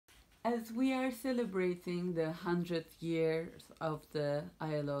As we are celebrating the 100th years of the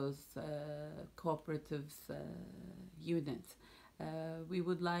ILO's cooperatives unit, we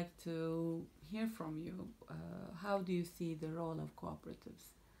would like to hear from you. How do you see the role of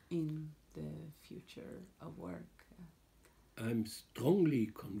cooperatives in the future of work? I'm strongly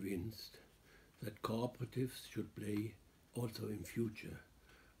convinced that cooperatives should play also in future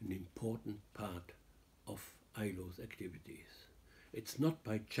an important part of ILO's activities. It's not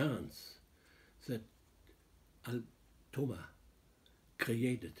by chance that Altoma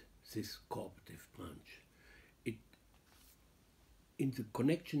created this cooperative branch. It, in the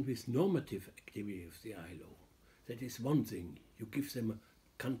connection with normative activity of the ILO, that is one thing. You give them,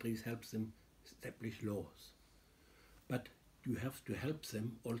 countries help them establish laws. But you have to help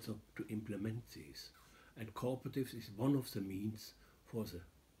them also to implement these. And cooperatives is one of the means for the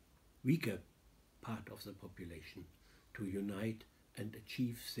weaker part of the population to unite and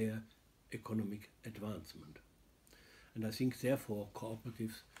achieve their economic advancement. And I think therefore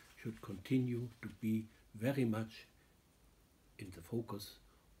cooperatives should continue to be very much in the focus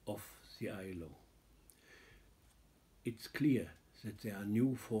of the ILO. It's clear that there are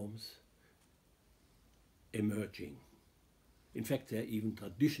new forms emerging. In fact, there are even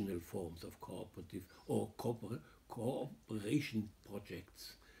traditional forms of cooperative or cooperation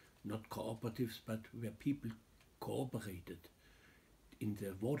projects, not cooperatives, but where people cooperated in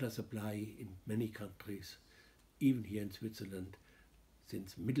the water supply in many countries, even here in Switzerland.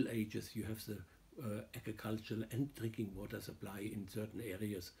 Since Middle Ages, you have the agricultural and drinking water supply in certain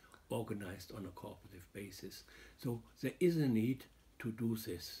areas organized on a cooperative basis. So there is a need to do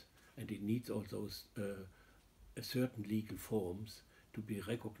this, and it needs also certain legal forms to be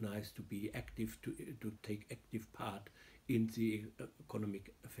recognized, to be active, to take active part in the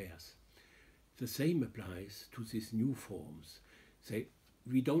economic affairs. The same applies to these new forms.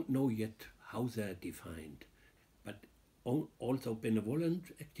 We don't know yet how they are defined, but also benevolent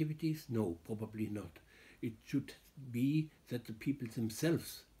activities? No, probably not. It should be that the people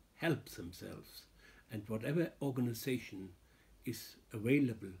themselves help themselves, and whatever organization is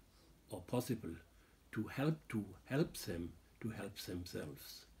available or possible to help them to help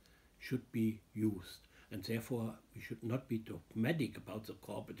themselves should be used. And therefore we should not be dogmatic about the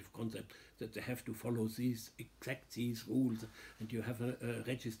cooperative concept that they have to follow these rules and you have a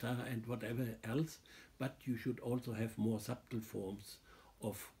registrar and whatever else, but you should also have more subtle forms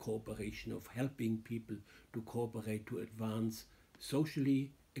of cooperation, of helping people to cooperate, to advance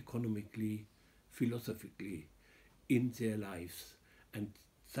socially, economically, philosophically in their lives. And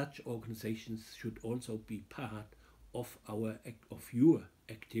such organizations should also be part of your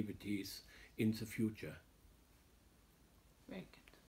activities in the future. Very good.